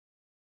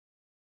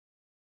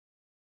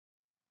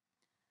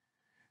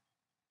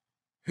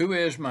Who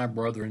is my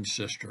brother and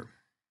sister?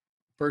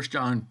 1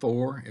 John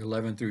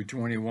 4:11 through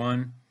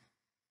 21.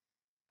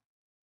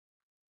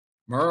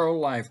 Merle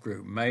Life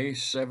Group, May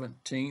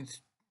 17th,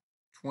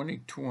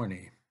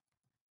 2020.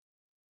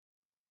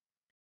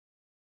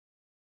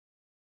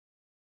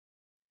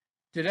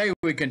 Today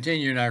we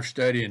continue in our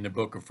study in the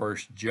book of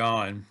 1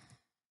 John.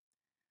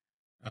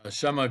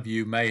 Some of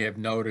you may have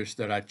noticed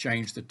that I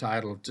changed the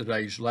title of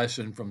today's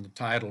lesson from the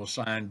title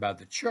assigned by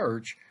the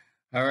church.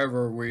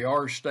 However, we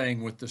are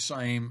staying with the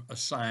same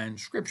assigned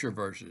scripture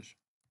verses.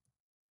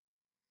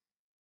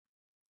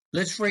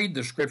 Let's read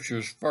the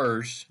scriptures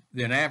first,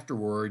 then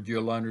afterward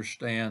you'll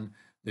understand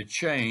the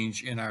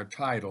change in our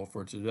title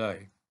for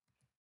today.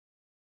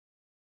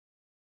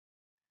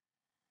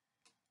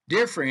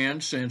 Dear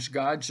friends, since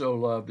God so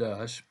loved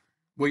us,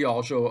 we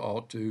also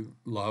ought to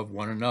love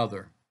one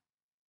another.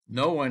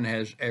 No one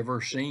has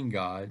ever seen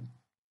God,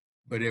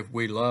 but if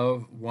we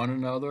love one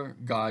another,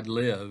 God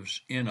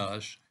lives in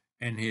us,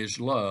 and his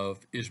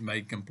love is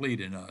made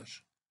complete in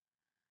us.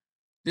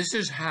 This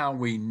is how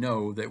we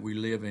know that we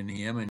live in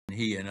him and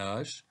he in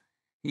us.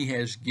 He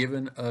has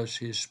given us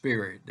his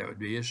Spirit, that would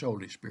be his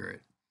Holy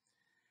Spirit.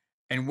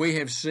 And we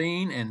have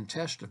seen and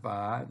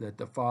testify that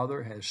the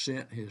Father has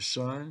sent his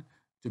Son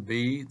to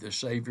be the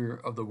Savior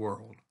of the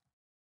world.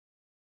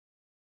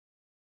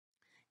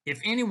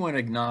 If anyone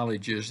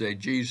acknowledges that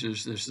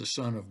Jesus is the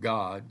Son of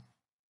God,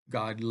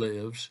 God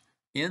lives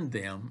in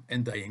them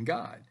and they in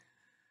God.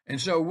 And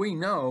so we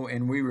know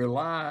and we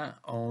rely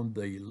on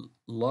the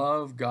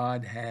love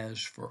God has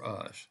for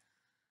us.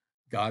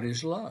 God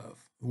is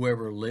love.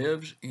 Whoever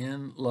lives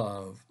in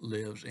love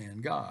lives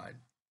in God,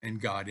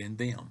 and God in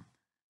them.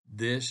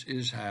 This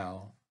is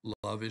how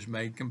love is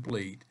made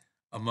complete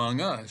among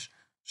us,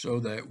 so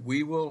that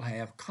we will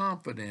have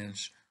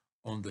confidence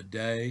on the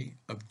day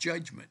of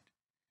judgment.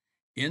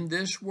 In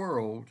this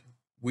world,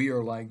 we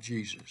are like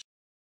Jesus.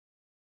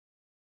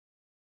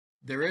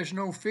 There is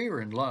no fear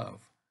in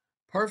love.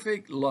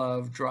 Perfect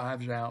love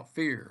drives out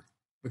fear,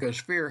 because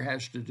fear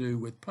has to do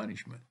with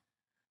punishment.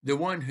 The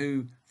one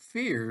who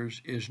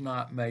fears is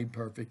not made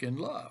perfect in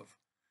love.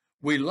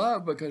 We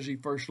love because he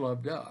first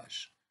loved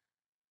us.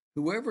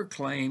 Whoever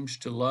claims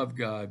to love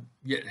God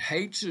yet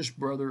hates his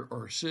brother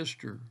or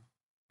sister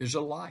is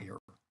a liar.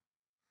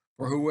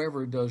 For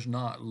whoever does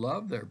not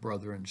love their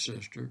brother and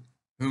sister,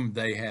 whom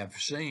they have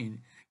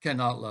seen,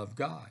 cannot love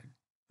God,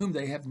 whom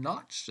they have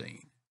not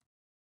seen.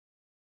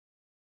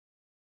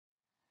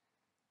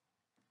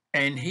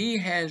 And he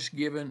has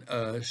given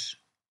us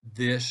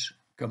this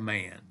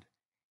command.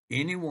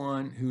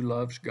 Anyone who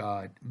loves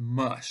God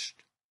must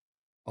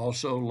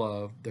also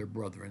love their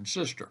brother and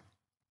sister.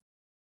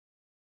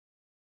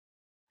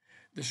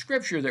 The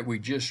scripture that we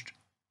just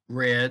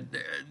read,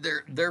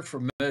 they're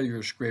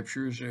familiar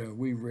scriptures.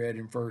 We read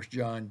in 1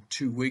 John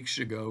 2 weeks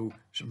ago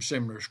some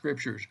similar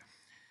scriptures.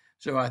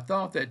 So I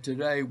thought that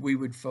today we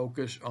would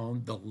focus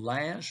on the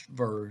last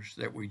verse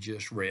that we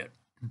just read.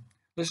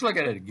 Let's look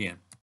at it again.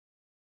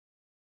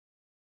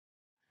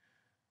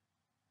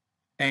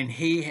 And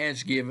he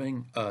has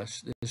given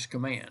us this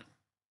command.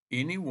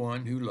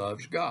 Anyone who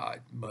loves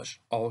God must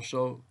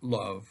also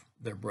love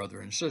their brother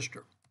and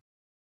sister.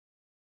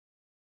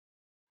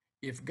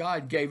 If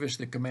God gave us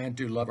the command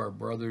to love our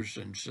brothers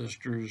and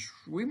sisters,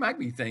 we might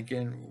be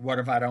thinking, what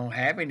if I don't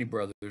have any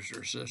brothers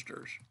or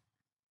sisters?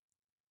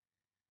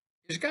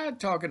 Is God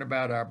talking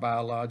about our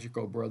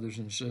biological brothers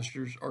and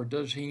sisters, or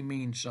does he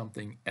mean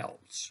something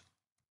else?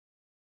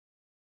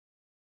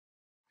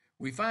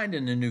 We find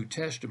in the New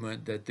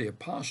Testament that the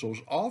apostles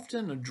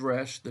often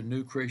address the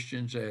new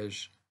Christians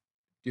as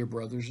dear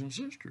brothers and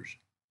sisters.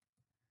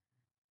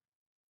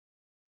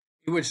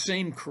 It would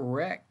seem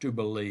correct to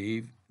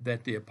believe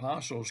that the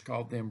apostles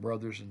called them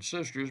brothers and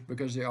sisters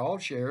because they all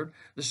shared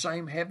the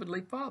same heavenly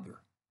Father.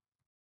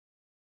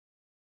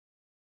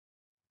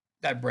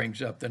 That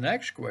brings up the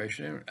next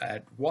question.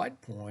 At what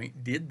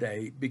point did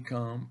they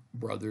become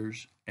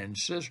brothers and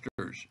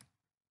sisters?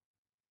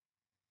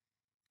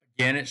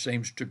 Again, it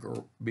seems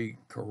to be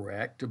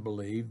correct to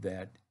believe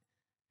that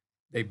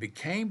they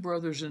became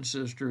brothers and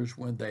sisters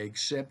when they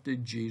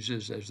accepted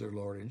Jesus as their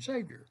Lord and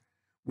Savior.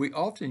 We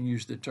often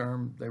use the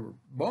term they were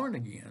born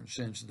again,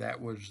 since that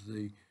was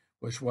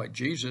what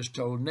Jesus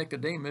told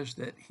Nicodemus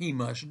that he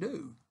must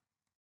do.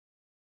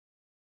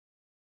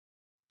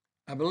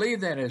 I believe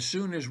that as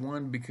soon as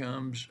one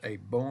becomes a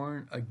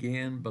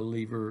born-again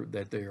believer,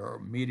 that they are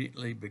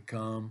immediately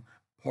become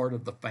part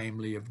of the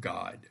family of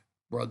God,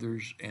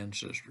 brothers and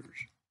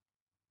sisters.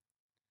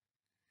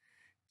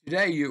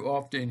 Today, you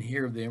often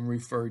hear them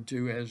referred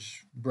to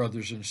as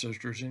brothers and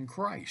sisters in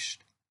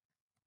Christ.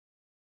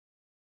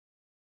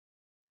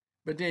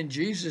 But then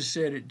Jesus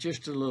said it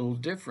just a little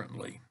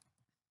differently.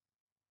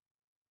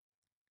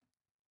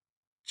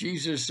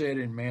 Jesus said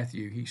in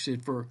Matthew, he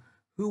said, "For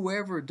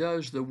whoever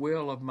does the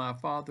will of my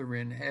Father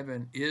in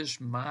heaven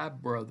is my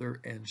brother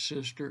and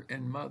sister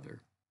and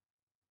mother."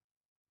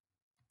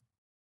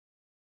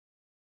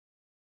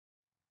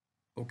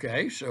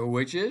 Okay, so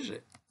which is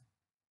it?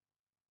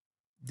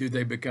 Do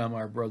they become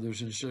our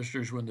brothers and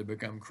sisters when they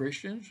become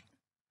Christians?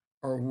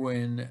 or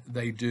when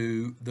they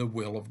do the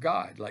will of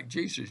God, like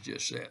Jesus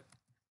just said.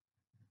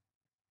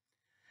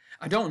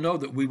 I don't know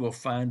that we will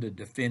find a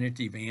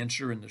definitive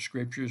answer in the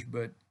scriptures,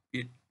 but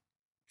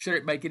should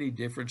it make any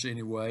difference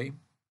anyway?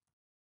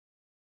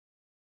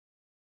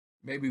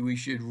 Maybe we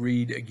should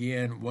read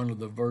again one of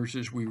the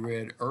verses we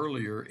read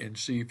earlier and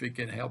see if it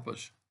can help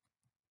us.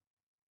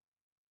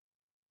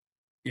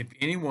 If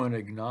anyone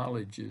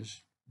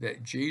acknowledges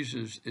that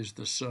Jesus is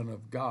the Son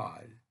of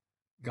God,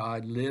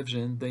 God lives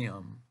in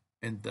them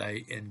and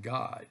they in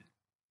God.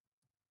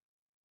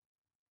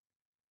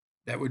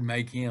 That would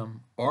make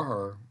him or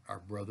her our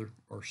brother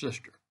or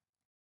sister.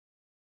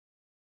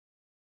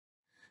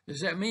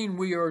 Does that mean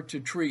we are to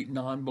treat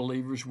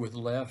non-believers with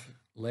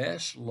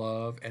less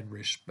love and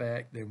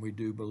respect than we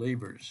do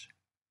believers?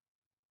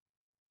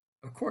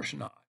 Of course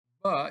not.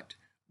 But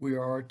we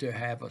are to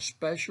have a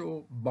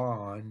special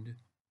bond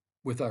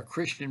with our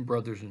Christian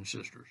brothers and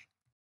sisters.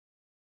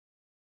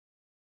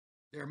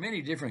 There are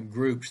many different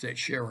groups that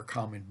share a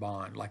common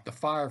bond, like the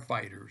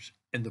firefighters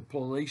and the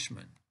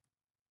policemen.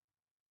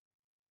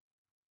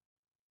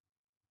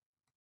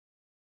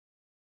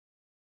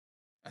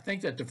 I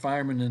think that the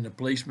firemen and the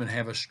policemen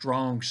have a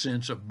strong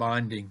sense of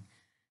bonding.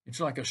 It's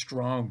like a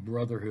strong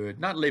brotherhood,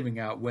 not leaving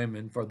out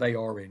women, for they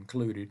are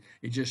included.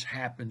 It just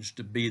happens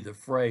to be the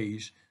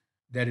phrase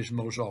that is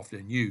most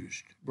often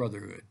used,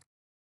 brotherhood.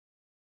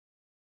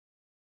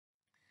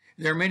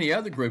 There are many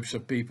other groups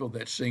of people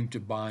that seem to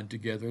bond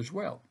together as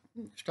well.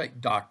 Let's take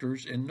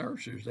doctors and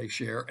nurses. They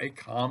share a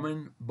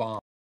common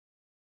bond.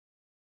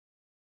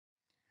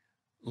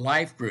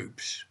 Life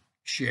groups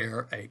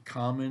share a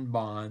common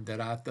bond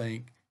that I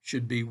think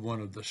should be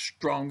one of the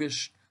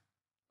strongest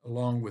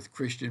along with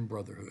Christian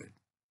brotherhood.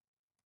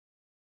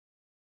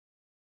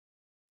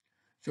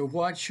 So,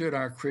 what should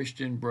our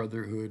Christian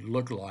brotherhood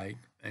look like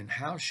and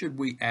how should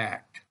we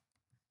act?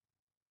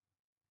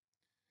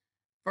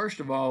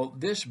 First of all,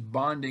 this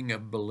bonding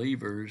of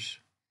believers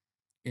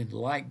in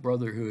like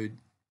brotherhood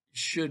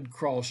should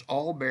cross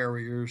all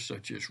barriers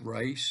such as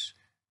race,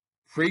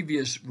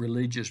 previous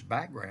religious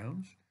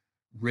backgrounds,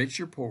 rich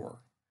or poor.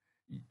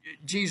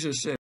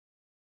 Jesus said,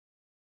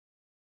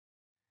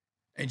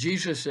 and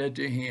Jesus said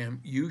to him,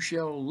 "You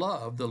shall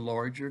love the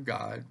Lord your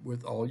God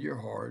with all your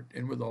heart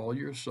and with all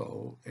your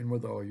soul and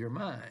with all your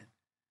mind.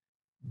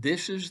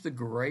 This is the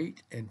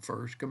great and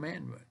first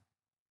commandment.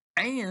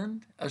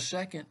 And a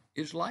second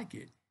is like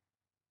it.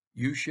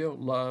 You shall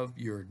love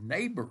your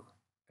neighbor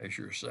as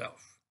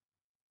yourself."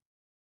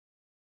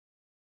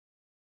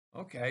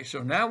 Okay,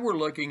 so now we're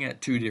looking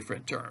at two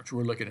different terms.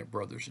 We're looking at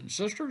brothers and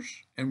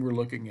sisters, and we're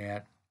looking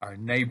at our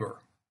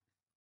neighbor.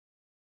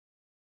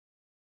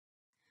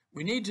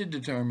 We need to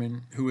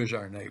determine who is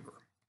our neighbor.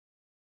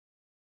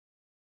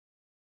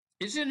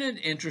 Isn't it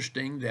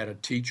interesting that a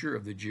teacher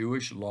of the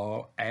Jewish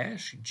law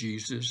asked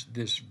Jesus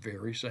this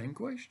very same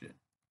question?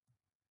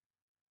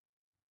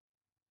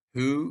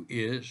 Who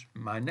is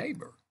my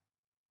neighbor?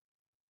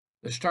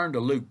 Let's turn to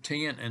Luke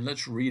 10 and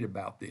let's read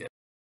about this.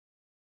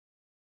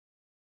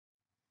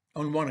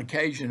 On one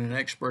occasion, an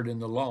expert in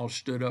the law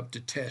stood up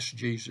to test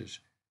Jesus.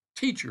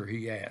 "Teacher,"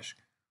 he asked,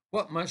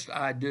 "what must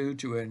I do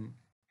to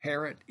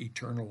inherit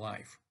eternal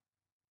life?"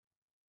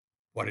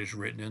 "What is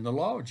written in the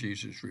law?"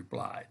 Jesus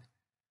replied.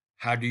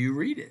 "How do you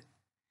read it?"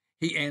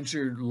 He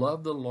answered,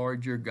 "Love the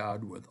Lord your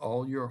God with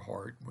all your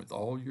heart, with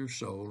all your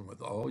soul, and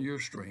with all your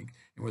strength,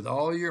 and with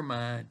all your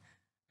mind,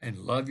 and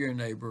love your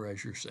neighbor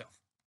as yourself."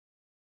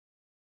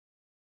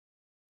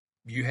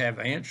 "You have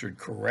answered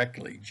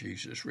correctly,"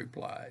 Jesus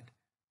replied.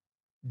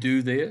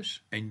 "Do this,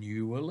 and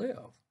you will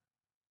live."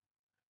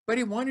 But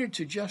he wanted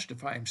to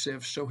justify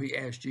himself, so he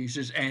asked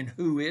Jesus, "And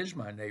who is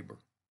my neighbor?"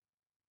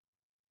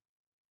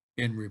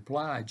 In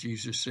reply,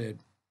 Jesus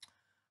said,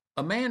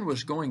 "A man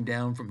was going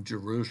down from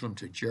Jerusalem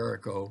to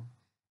Jericho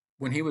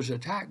when he was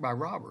attacked by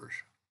robbers.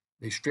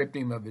 They stripped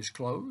him of his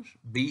clothes,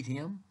 beat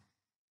him,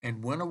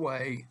 and went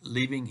away,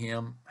 leaving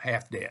him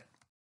half dead.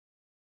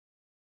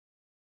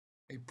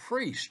 A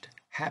priest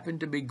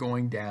happened to be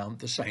going down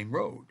the same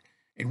road,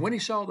 and when he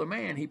saw the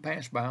man, he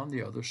passed by on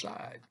the other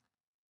side.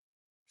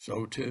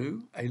 So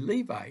too, a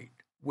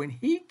Levite, when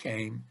he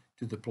came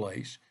to the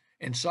place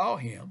and saw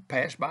him,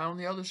 passed by on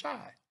the other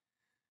side.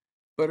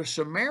 But a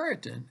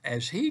Samaritan,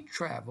 as he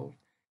traveled,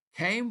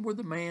 came where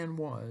the man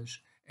was,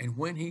 and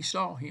when he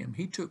saw him,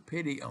 he took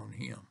pity on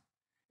him.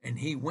 And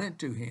he went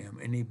to him,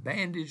 and he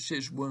bandaged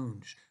his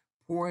wounds,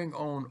 pouring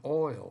on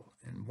oil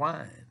and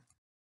wine.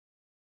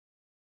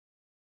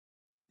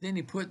 Then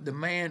he put the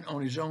man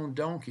on his own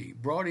donkey,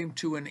 brought him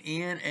to an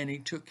inn, and he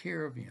took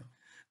care of him.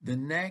 The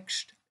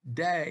next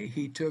day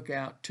he took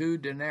out 2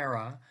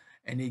 denarii,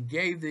 and he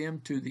gave them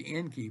to the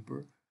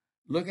innkeeper.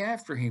 "Look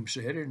after him,"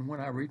 said, "and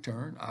when I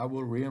return, I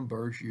will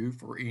reimburse you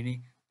for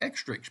any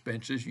extra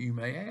expenses you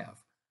may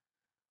have."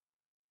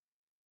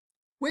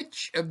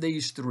 Which of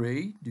these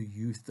 3 do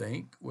you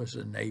think was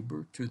a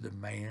neighbor to the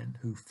man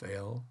who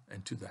fell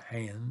into the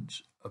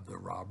hands of the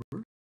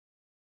robbers?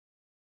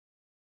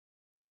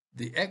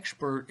 The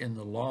expert in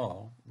the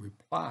law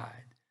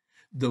replied,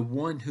 "The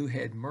one who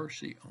had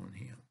mercy on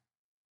him."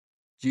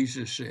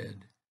 Jesus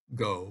said,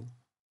 go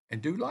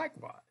and do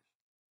likewise.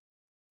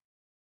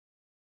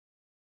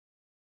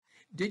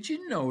 Did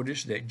you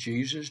notice that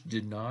Jesus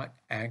did not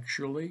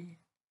actually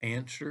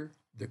answer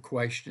the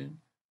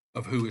question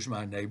of who is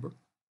my neighbor?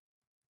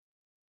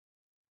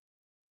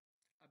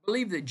 I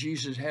believe that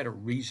Jesus had a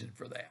reason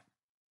for that.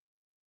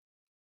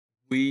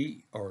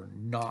 We are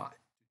not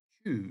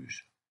to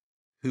choose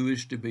who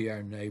is to be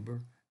our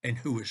neighbor and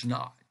who is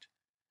not,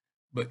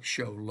 but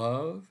show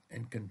love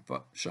and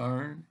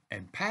concern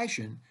and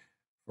passion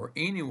for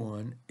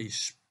anyone,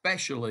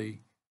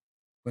 especially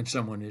when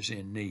someone is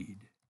in need.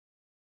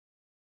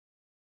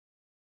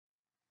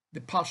 The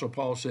Apostle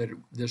Paul said it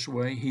this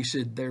way. He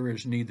said, there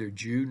is neither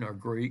Jew nor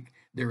Greek,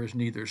 there is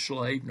neither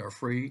slave nor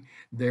free,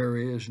 there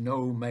is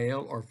no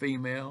male or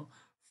female,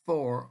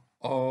 for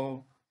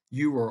all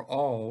you are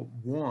all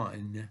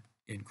one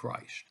in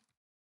Christ.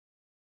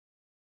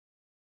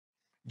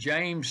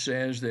 James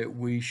says that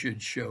we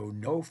should show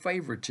no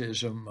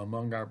favoritism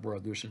among our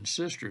brothers and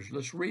sisters.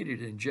 Let's read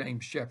it in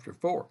James chapter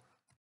 4.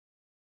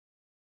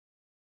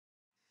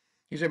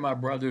 He said, my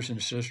brothers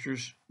and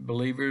sisters,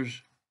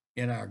 believers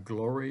in our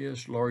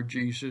glorious Lord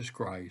Jesus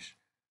Christ,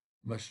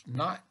 must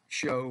not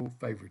show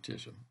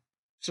favoritism.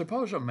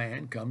 Suppose a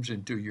man comes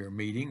into your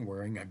meeting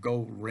wearing a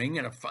gold ring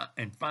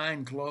and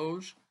fine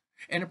clothes,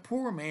 and a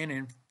poor man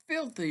in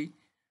filthy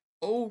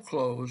old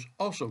clothes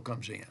also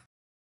comes in.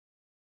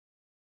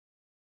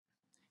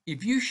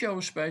 If you show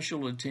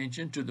special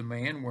attention to the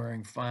man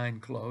wearing fine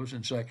clothes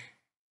and say,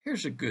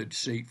 here's a good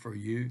seat for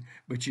you,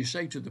 but you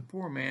say to the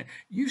poor man,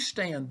 you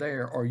stand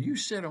there or you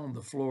sit on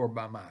the floor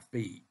by my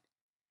feet,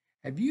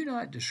 have you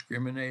not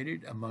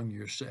discriminated among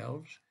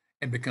yourselves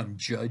and become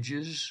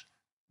judges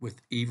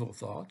with evil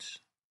thoughts?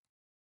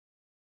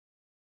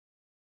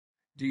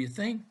 Do you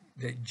think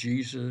that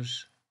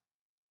Jesus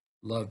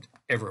loved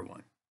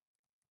everyone?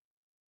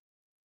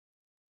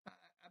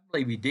 I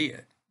believe he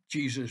did.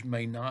 Jesus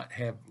may not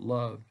have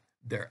loved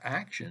their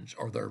actions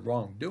or their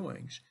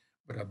wrongdoings,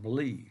 but I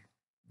believe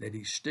that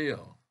he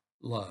still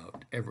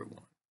loved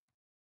everyone.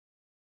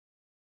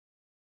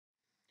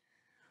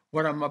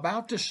 What I'm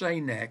about to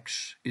say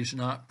next is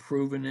not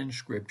proven in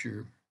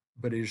Scripture,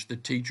 but is the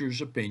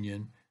teacher's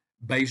opinion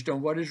based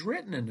on what is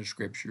written in the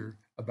Scripture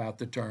about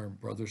the term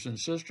brothers and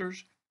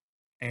sisters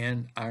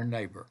and our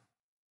neighbor.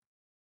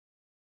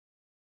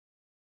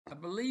 I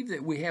believe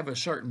that we have a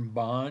certain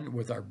bond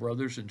with our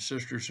brothers and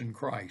sisters in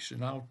Christ,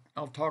 and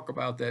I'll talk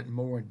about that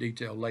more in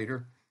detail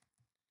later.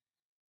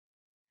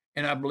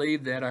 And I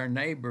believe that our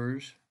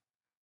neighbors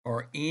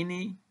are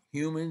any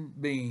human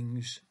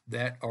beings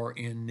that are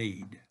in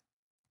need.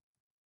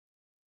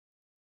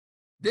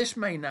 This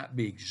may not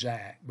be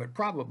exact, but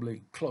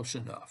probably close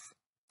enough.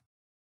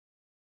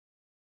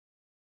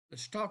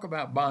 Let's talk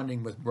about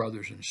bonding with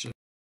brothers and sisters.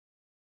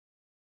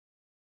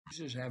 Does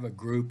Jesus have a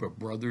group of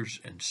brothers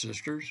and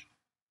sisters?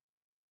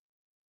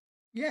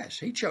 Yes,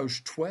 he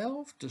chose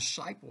 12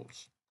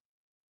 disciples.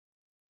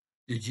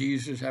 Did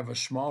Jesus have a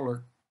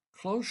smaller,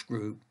 close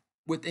group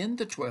within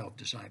the 12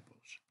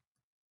 disciples?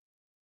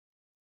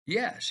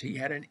 Yes, he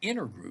had an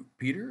inner group,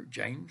 Peter,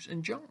 James,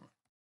 and John.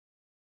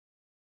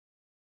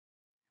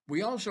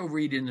 We also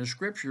read in the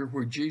scripture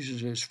where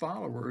Jesus'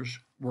 followers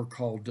were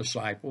called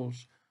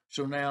disciples.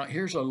 So now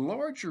here's a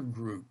larger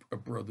group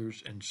of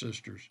brothers and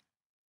sisters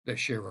that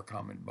share a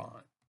common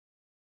bond.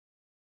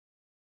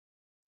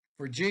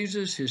 For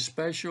Jesus, his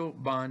special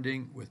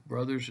bonding with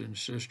brothers and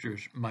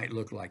sisters might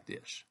look like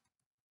this.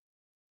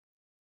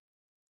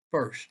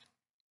 First,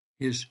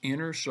 his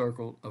inner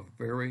circle of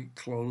very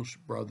close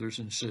brothers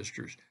and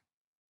sisters,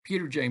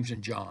 Peter, James,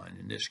 and John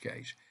in this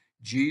case.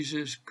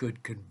 Jesus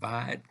could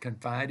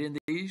confide in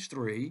these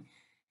three.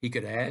 He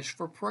could ask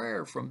for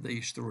prayer from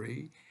these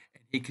three,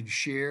 and he could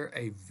share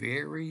a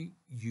very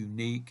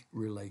unique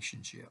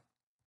relationship.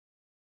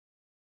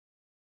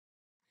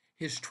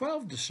 His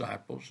 12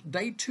 disciples,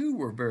 they too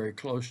were very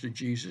close to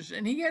Jesus,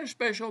 and he had a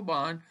special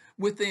bond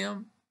with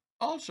them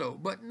also,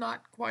 but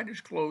not quite as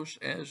close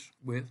as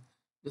with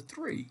the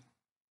three.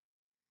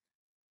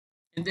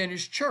 And then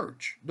his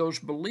church, those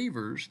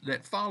believers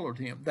that followed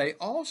him, they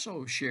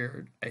also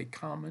shared a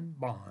common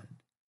bond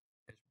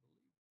as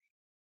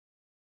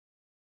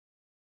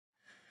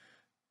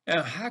believers.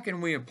 Now, how can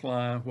we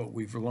apply what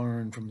we've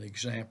learned from the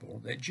example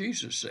that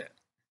Jesus set?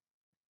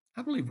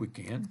 I believe we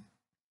can.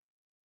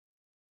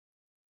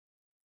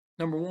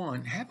 Number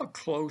one, have a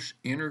close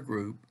inner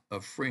group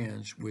of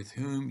friends with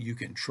whom you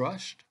can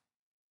trust,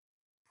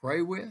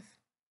 pray with,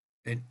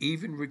 and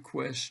even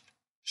request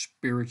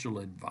spiritual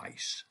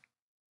advice.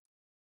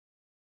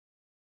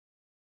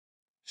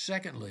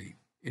 Secondly,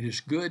 it is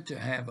good to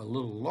have a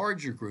little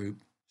larger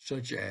group,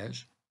 such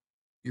as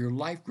your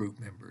life group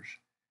members.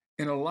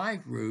 In a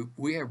life group,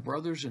 we have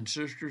brothers and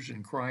sisters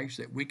in Christ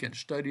that we can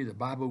study the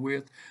Bible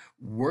with,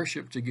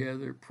 worship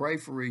together, pray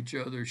for each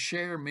other,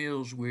 share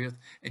meals with,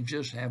 and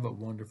just have a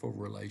wonderful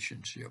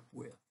relationship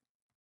with.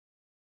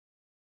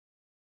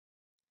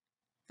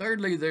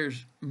 Thirdly,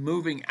 there's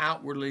moving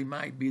outwardly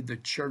might be the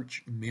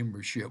church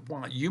membership.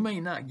 While you may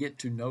not get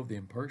to know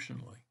them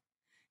personally,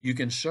 You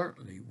can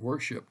certainly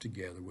worship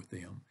together with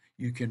them.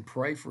 You can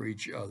pray for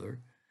each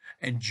other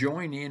and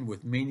join in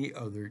with many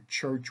other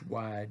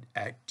church-wide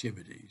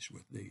activities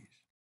with these.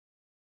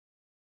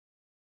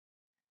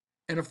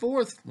 And a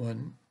fourth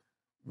one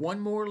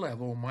more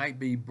level might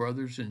be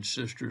brothers and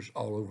sisters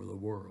all over the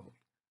world.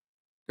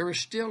 There is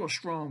still a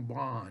strong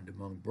bond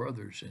among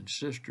brothers and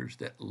sisters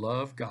that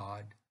love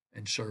God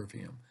and serve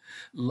Him.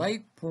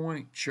 Lake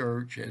Point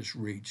Church has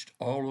reached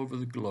all over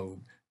the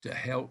globe to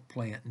help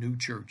plant new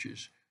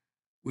churches.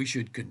 We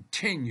should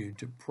continue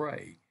to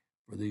pray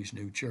for these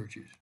new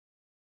churches.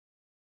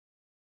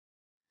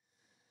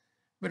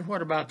 But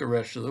what about the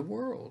rest of the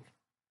world?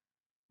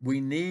 We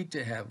need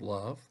to have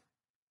love,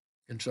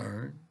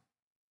 concern,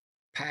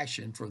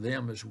 passion for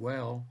them as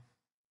well,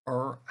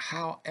 or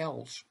how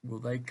else will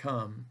they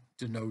come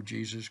to know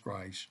Jesus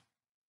Christ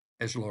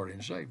as Lord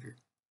and Savior?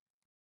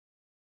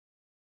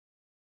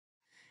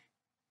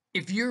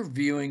 If you're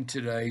viewing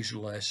today's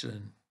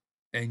lesson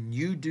and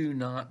you do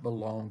not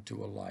belong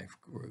to a life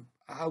group,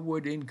 I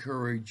would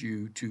encourage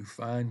you to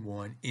find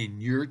one in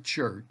your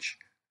church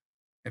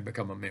and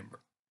become a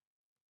member.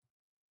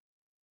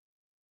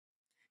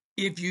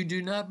 If you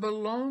do not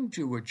belong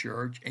to a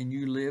church and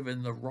you live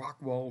in the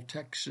Rockwall,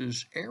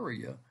 Texas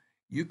area,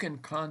 you can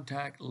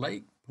contact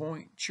Lake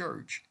Point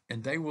Church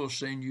and they will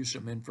send you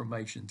some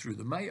information through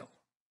the mail.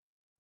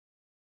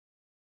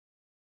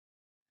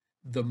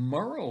 The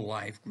Merle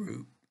Life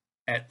Group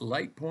at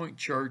Lake Point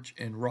Church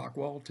in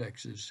Rockwall,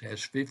 Texas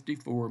has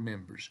 54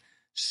 members,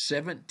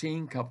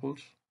 17 couples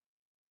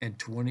and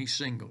 20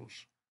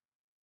 singles.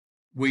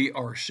 We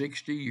are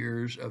 60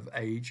 years of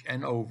age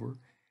and over.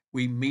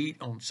 We meet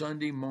on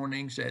Sunday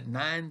mornings at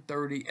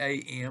 9:30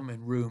 a.m.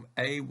 in room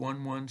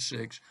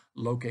A116,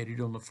 located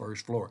on the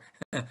first floor.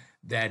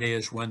 That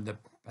is when the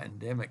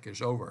pandemic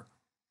is over.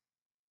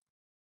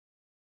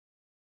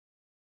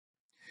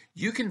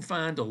 You can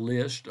find a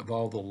list of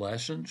all the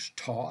lessons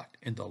taught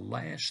in the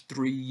last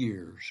 3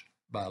 years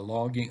by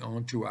logging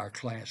onto our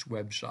class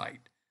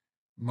website,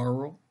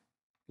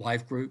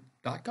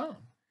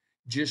 merlelifegroup.com.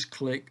 Just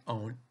click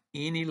on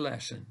any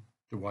lesson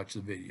to watch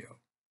the video.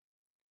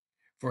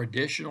 For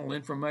additional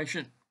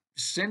information,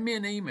 send me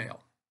an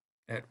email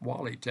at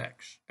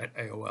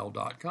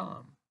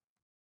wallytex@aol.com.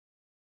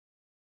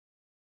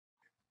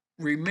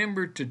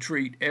 Remember to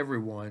treat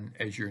everyone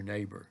as your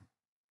neighbor.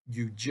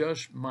 You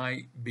just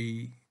might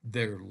be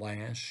their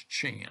last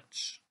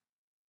chance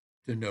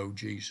to know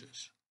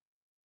Jesus.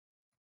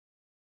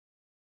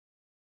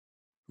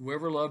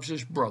 Whoever loves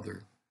his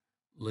brother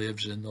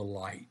lives in the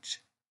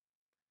light.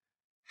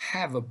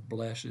 Have a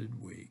blessed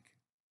week.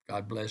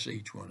 God bless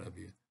each one of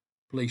you.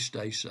 Please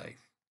stay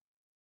safe.